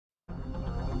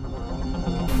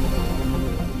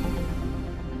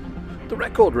The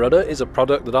Record Runner is a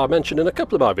product that I mentioned in a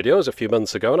couple of my videos a few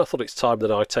months ago, and I thought it's time that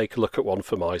I take a look at one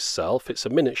for myself. It's a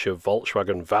miniature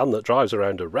Volkswagen van that drives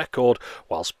around a record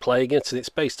whilst playing it, and it's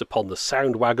based upon the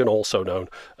Sound Wagon, also known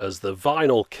as the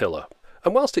Vinyl Killer.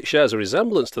 And whilst it shares a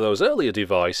resemblance to those earlier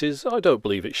devices, I don't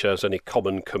believe it shares any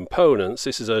common components.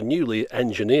 This is a newly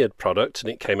engineered product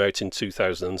and it came out in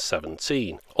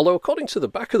 2017. Although according to the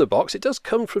back of the box, it does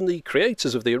come from the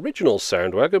creators of the original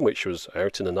Sound Wagon, which was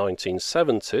out in the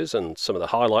 1970s, and some of the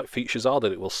highlight features are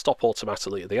that it will stop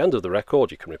automatically at the end of the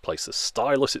record. You can replace the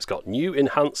stylus, it's got new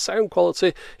enhanced sound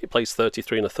quality, it plays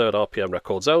 33 1/3 RPM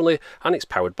records only, and it's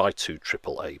powered by two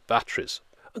AAA batteries.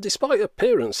 And despite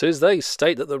appearances, they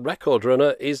state that the Record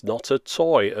Runner is not a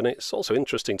toy, and it's also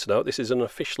interesting to note this is an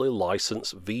officially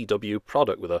licensed VW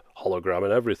product with a hologram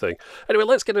and everything. Anyway,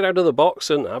 let's get it out of the box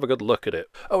and have a good look at it.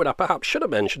 Oh, and I perhaps should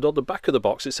have mentioned on the back of the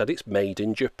box it said it's made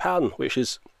in Japan, which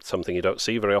is something you don't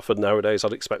see very often nowadays.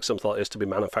 I'd expect something like this to be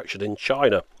manufactured in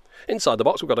China. Inside the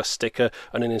box we've got a sticker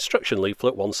and an instruction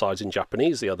leaflet, one side's in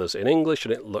Japanese, the other's in English,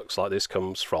 and it looks like this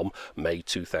comes from May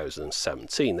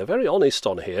 2017. They're very honest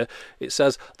on here. It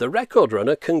says, "The Record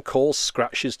Runner can cause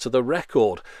scratches to the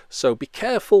record, so be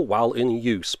careful while in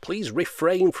use. Please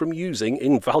refrain from using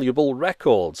invaluable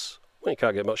records." Well, you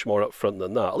can't get much more upfront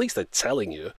than that. At least they're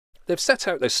telling you. They've set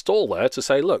out their stall there to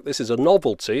say, look, this is a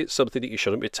novelty, it's something that you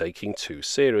shouldn't be taking too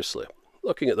seriously.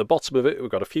 Looking at the bottom of it,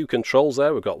 we've got a few controls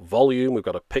there. We've got volume, we've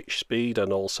got a pitch speed,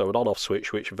 and also an on-off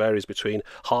switch which varies between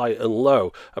high and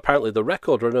low. Apparently the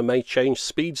Record Runner may change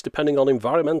speeds depending on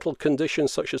environmental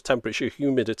conditions such as temperature,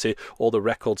 humidity, or the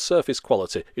record surface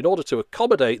quality. In order to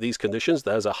accommodate these conditions,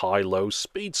 there's a high-low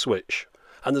speed switch.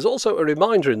 And there's also a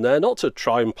reminder in there not to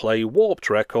try and play warped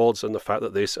records, and the fact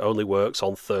that this only works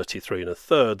on 33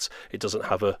 1/3. It doesn't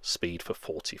have a speed for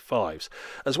 45s.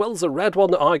 As well as the red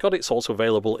one that I got, it's also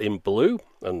available in blue.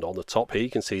 And on the top here you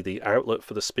can see the outlet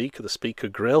for the speaker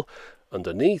grill.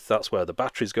 Underneath, that's where the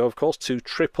batteries go, of course, two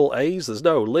AAAs. There's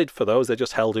no lid for those, they're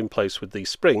just held in place with these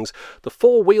springs. The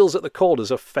four wheels at the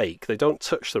corners are fake, they don't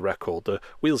touch the record. The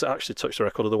wheels that actually touch the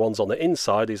record are the ones on the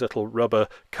inside, these little rubber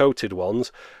coated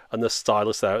ones, and the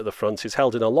stylus there at the front is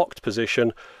held in a locked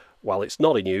position while it's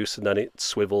not in use, and then it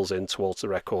swivels in towards the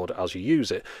record as you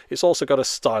use it. It's also got a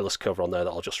stylus cover on there that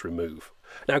I'll just remove.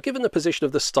 Now, given the position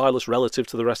of the stylus relative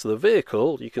to the rest of the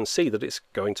vehicle, you can see that it's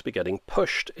going to be getting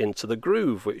pushed into the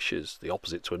groove, which is the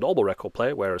opposite to a normal record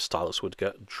player where a stylus would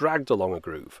get dragged along a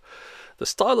groove. The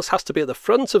stylus has to be at the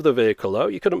front of the vehicle though.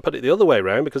 You couldn't put it the other way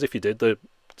around, because if you did, the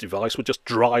device would just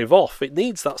drive off. It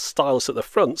needs that stylus at the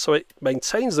front so it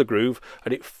maintains the groove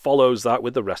and it follows that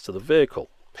with the rest of the vehicle.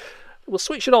 We'll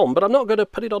switch it on, but I'm not going to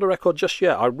put it on a record just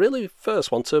yet. I really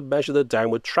first want to measure the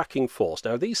downward tracking force.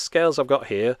 Now, these scales I've got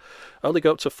here only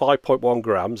go up to 5.1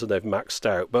 grams and they've maxed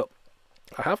out, but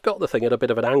I have got the thing at a bit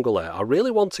of an angle there. I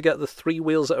really want to get the three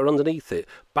wheels that are underneath it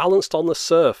balanced on the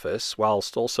surface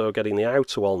whilst also getting the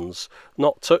outer ones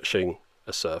not touching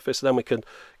a surface, and then we can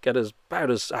get about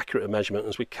as accurate a measurement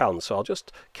as we can. So I'll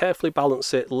just carefully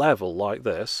balance it level like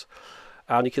this,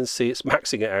 and you can see it's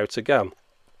maxing it out again.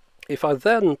 If I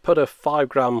then put a 5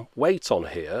 gram weight on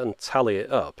here and tally it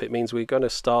up, it means we're going to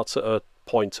start at a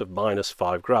point of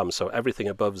 -5 grams. So everything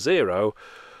above 0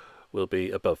 will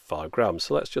be above 5 grams.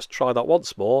 So let's just try that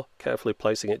once more, carefully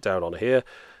placing it down on here.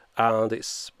 And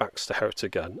it's maxed out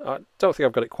again. I don't think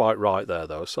I've got it quite right there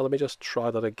though, so let me just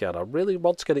try that again. I really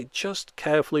want to get it just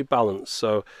carefully balanced.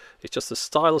 So it's just the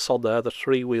stylus on there, the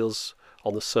three wheels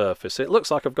on the surface. It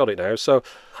looks like I've got it now. So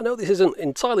I know this isn't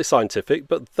entirely scientific,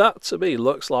 but that to me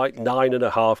looks like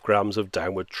 9.5 grams of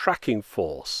downward tracking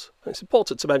force. And it's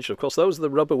important to mention, of course, those are the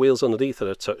rubber wheels underneath that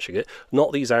are touching it,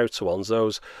 not these outer ones.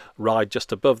 Those ride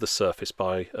just above the surface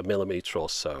by a millimetre or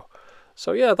so.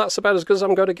 So yeah, that's about as good as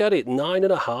I'm going to get it.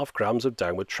 9.5 grams of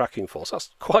downward tracking force.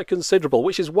 That's quite considerable,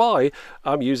 which is why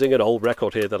I'm using an old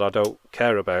record here that I don't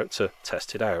care about to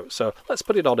test it out. So let's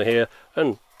put it on here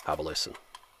and have a listen.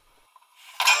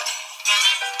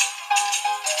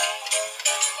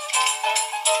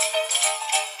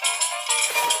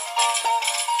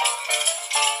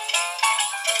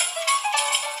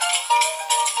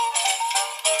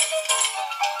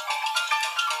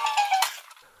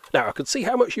 Now, I could see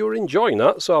how much you were enjoying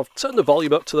that, so I've turned the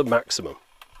volume up to the maximum.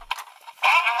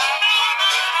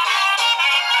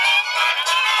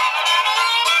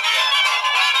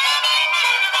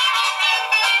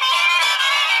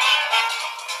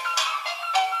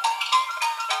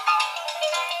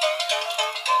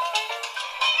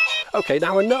 Okay,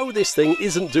 now I know this thing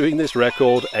isn't doing this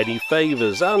record any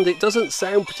favours, and it doesn't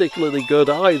sound particularly good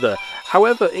either.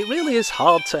 However, it really is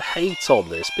hard to hate on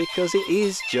this because it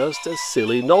is just a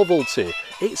silly novelty.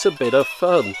 It's a bit of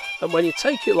fun, and when you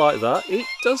take it like that, it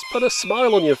does put a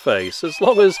smile on your face, as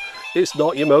long as it's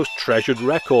not your most treasured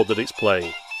record that it's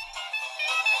playing.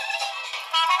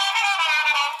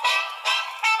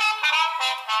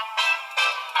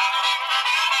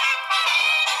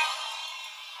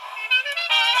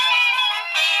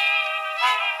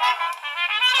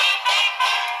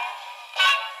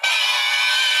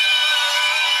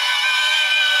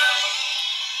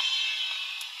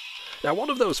 Now,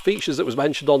 one of those features that was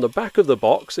mentioned on the back of the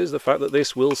box is the fact that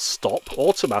this will stop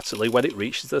automatically when it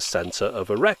reaches the centre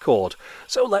of a record.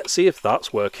 So let's see if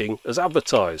that's working as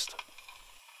advertised.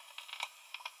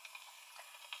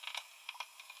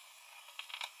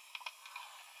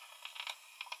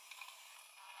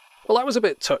 Well, that was a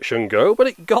bit touch and go, but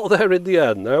it got there in the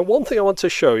end. Now, one thing I want to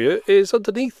show you is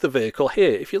underneath the vehicle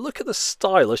here. If you look at the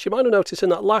stylus, you might have noticed in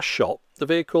that last shot, the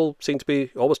vehicle seemed to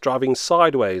be almost driving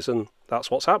sideways, and that's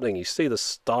what's happening. You see the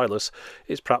stylus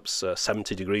is perhaps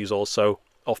 70 degrees or so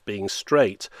off being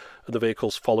straight, and the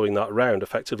vehicle's following that round,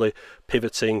 effectively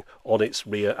pivoting on its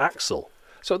rear axle.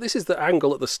 So this is the angle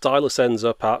that the stylus ends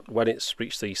up at when it's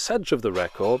reached the centre of the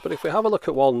record, but if we have a look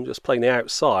at one just playing the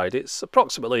outside, it's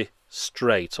approximately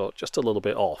straight or just a little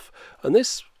bit off. And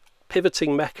this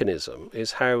pivoting mechanism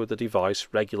is how the device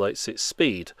regulates its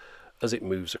speed as it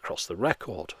moves across the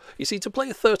record. You see, to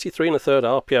play a 33 1/3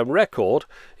 RPM record,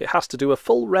 it has to do a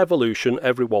full revolution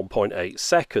every 1.8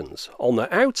 seconds. On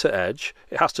the outer edge,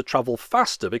 it has to travel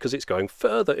faster because it's going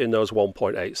further in those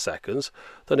 1.8 seconds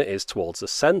than it is towards the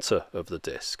centre of the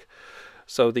disc.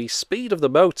 So the speed of the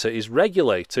motor is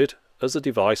regulated as the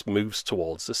device moves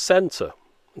towards the centre.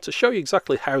 And to show you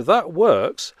exactly how that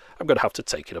works, I'm going to have to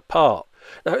take it apart.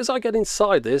 Now, as I get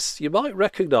inside this, you might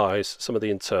recognise some of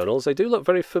the internals. They do look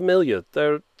very familiar.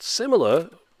 They're similar,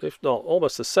 if not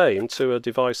almost the same, to a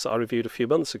device that I reviewed a few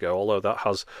months ago, although that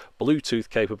has Bluetooth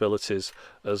capabilities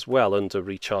as well and a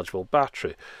rechargeable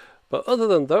battery. But other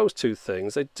than those two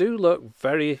things, they do look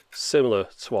very similar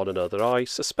to one another. I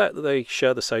suspect that they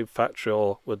share the same factory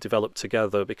or were developed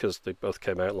together because they both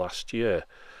came out last year.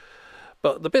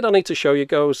 But the bit I need to show you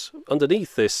goes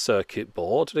underneath this circuit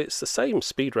board. It's the same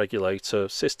speed regulator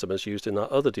system as used in that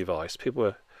other device. People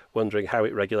were wondering how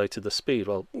it regulated the speed.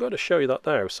 Well, I'm going to show you that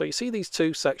now. So you see these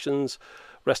two sections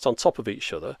rest on top of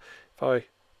each other. If I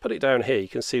put it down here, you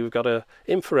can see we've got an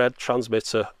infrared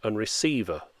transmitter and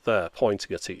receiver there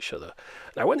pointing at each other.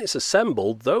 Now, when it's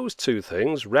assembled, those two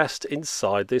things rest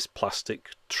inside this plastic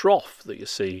trough that you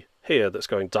see here that's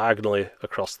going diagonally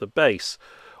across the base,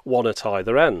 one at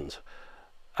either end.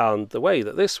 And the way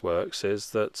that this works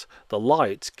is that the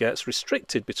light gets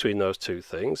restricted between those two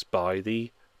things by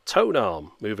the tone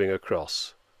arm moving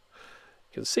across.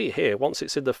 You can see here, once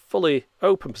it's in the fully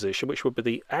open position, which would be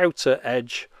the outer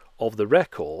edge of the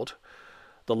record,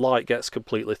 the light gets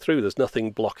completely through. There's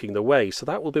nothing blocking the way. So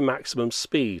that will be maximum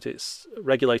speed. It's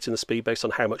regulating the speed based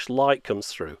on how much light comes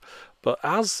through. But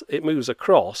as it moves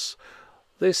across,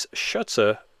 this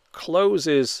shutter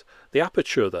closes the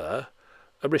aperture there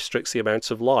and restricts the amount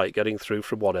of light getting through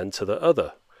from one end to the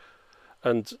other.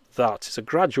 And that is a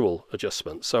gradual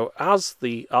adjustment. So as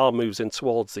the arm moves in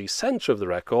towards the centre of the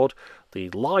record,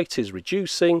 the light is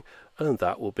reducing, and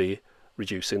that will be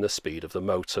reducing the speed of the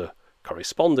motor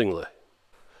correspondingly.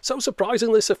 So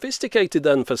surprisingly sophisticated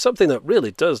then for something that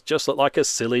really does just look like a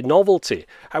silly novelty.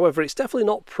 However, it's definitely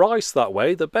not priced that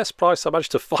way. The best price I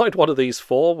managed to find one of these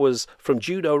for was from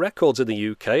Juno Records in the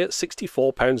UK at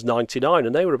 £64.99,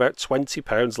 and they were about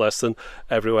 £20 less than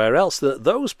everywhere else. And at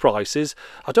those prices,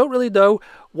 I don't really know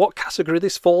what category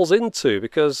this falls into,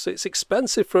 because it's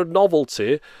expensive for a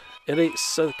novelty, and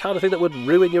it's the kind of thing that would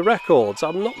ruin your records.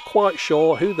 I'm not quite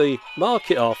sure who the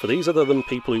market are for these, other than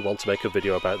people who want to make a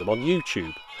video about them on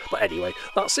YouTube. But anyway,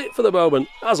 that's it for the moment.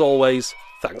 As always,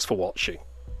 thanks for watching.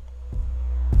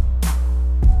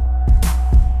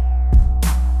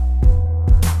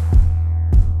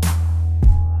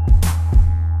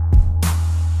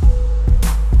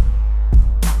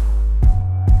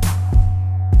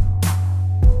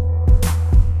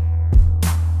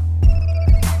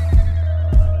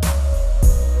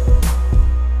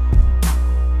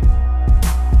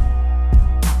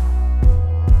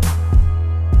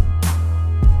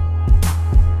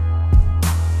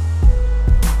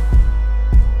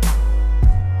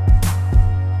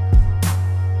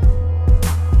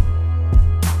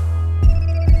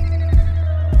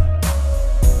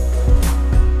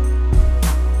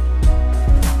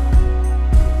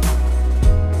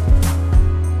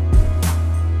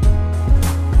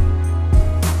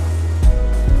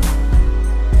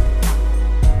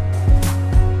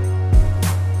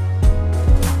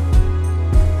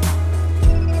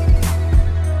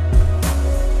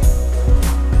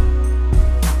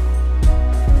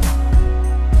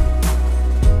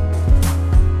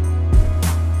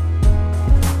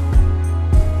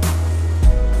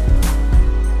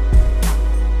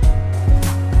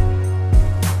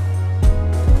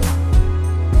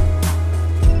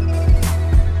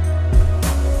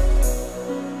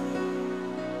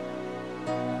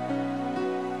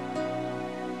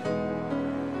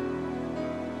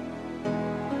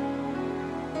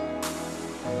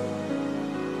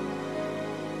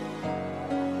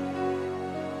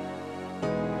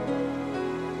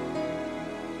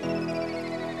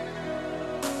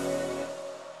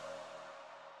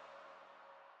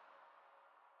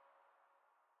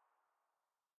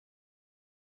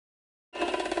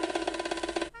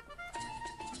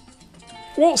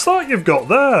 What's that you've got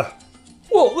there?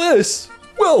 What, this?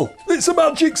 Well, it's a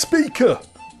magic speaker.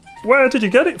 Where did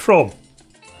you get it from?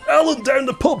 Alan down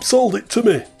the pub sold it to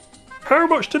me. How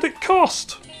much did it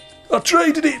cost? I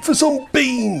traded it for some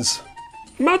beans.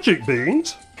 Magic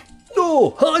beans?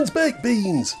 No, Heinz baked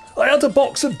beans. I had a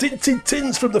box of dinted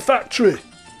tins from the factory.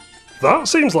 That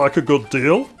seems like a good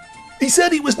deal. He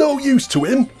said it was no use to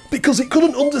him because it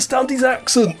couldn't understand his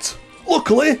accent.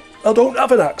 Luckily, I don't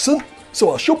have an accent,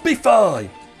 so I should be fine.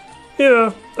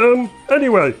 Yeah,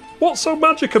 anyway, what's so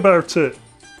magic about it?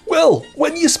 Well,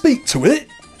 when you speak to it,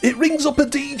 it rings up a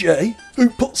DJ who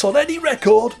puts on any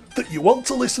record that you want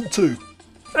to listen to.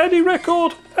 Any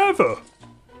record ever?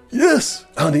 Yes,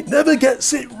 and it never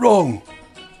gets it wrong.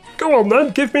 Go on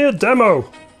then, give me a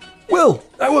demo. Well,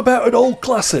 how about an old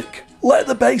classic? Let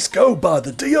the Bass Go by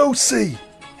the DOC.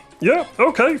 Yeah,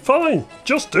 okay, fine.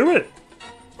 Just do it.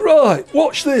 Right,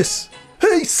 watch this.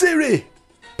 Hey Siri,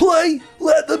 play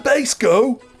Let the Bass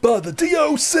Go by the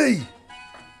DOC.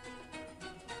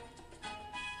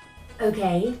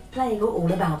 Okay, playing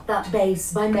All About That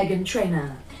Bass by Meghan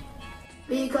Trainor.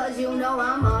 Because you know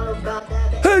I'm all about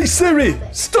that. Hey Siri,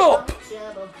 stop!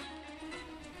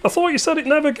 I thought you said it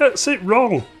never gets it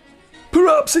wrong.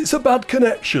 Perhaps it's a bad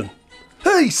connection.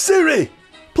 Hey Siri,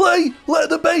 play Let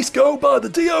the Bass Go by the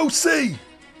DOC.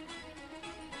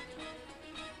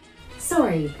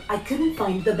 Sorry, I couldn't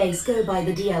find the Bass Go by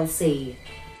the DLC.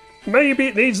 Maybe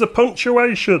it needs the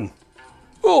punctuation.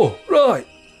 Oh, right.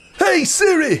 Hey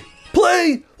Siri,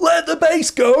 play Let the Bass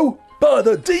Go by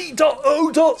the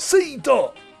D.O.C.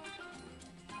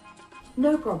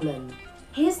 No problem.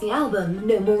 Here's the album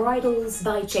No More Idols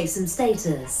by Chasem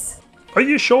Status. Are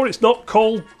you sure it's not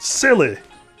called Silly?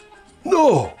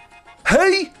 No.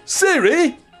 Hey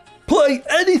Siri, play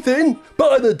anything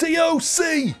by the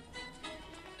DOC.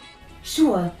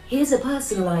 Sure, here's a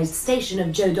personalised station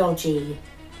of Joe Dolce.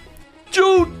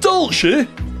 Joe Dolce?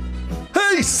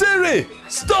 Hey Siri,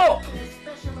 stop!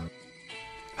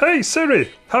 Hey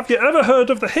Siri, have you ever heard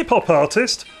of the hip-hop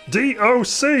artist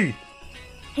DOC?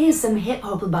 Here's some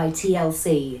hip-hop by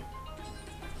TLC.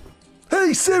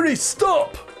 Hey Siri,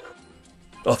 stop!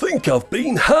 I think I've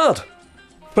been had.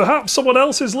 Perhaps someone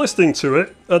else is listening to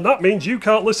it, and that means you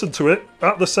can't listen to it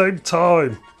at the same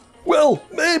time. Well,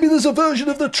 maybe there's a version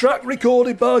of the track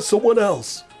recorded by someone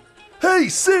else. Hey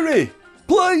Siri,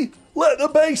 play Let the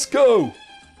Bass Go.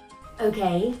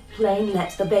 Okay, playing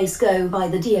Let the Bass Go by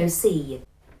the DOC.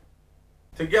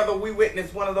 Together we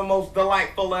witnessed one of the most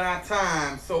delightful in our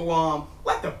time, so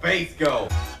let the bass go.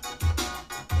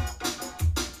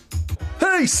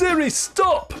 Hey Siri,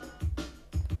 stop!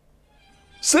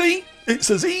 See, it's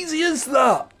as easy as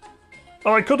that.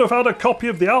 I could have had a copy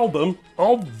of the album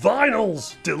on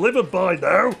vinyls delivered by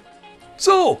now.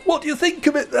 So, what do you think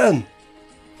of it then?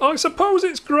 I suppose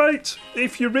it's great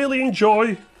if you really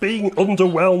enjoy being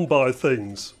underwhelmed by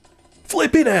things.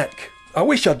 Flippin' heck, I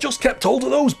wish I'd just kept hold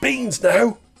of those beans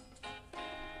now.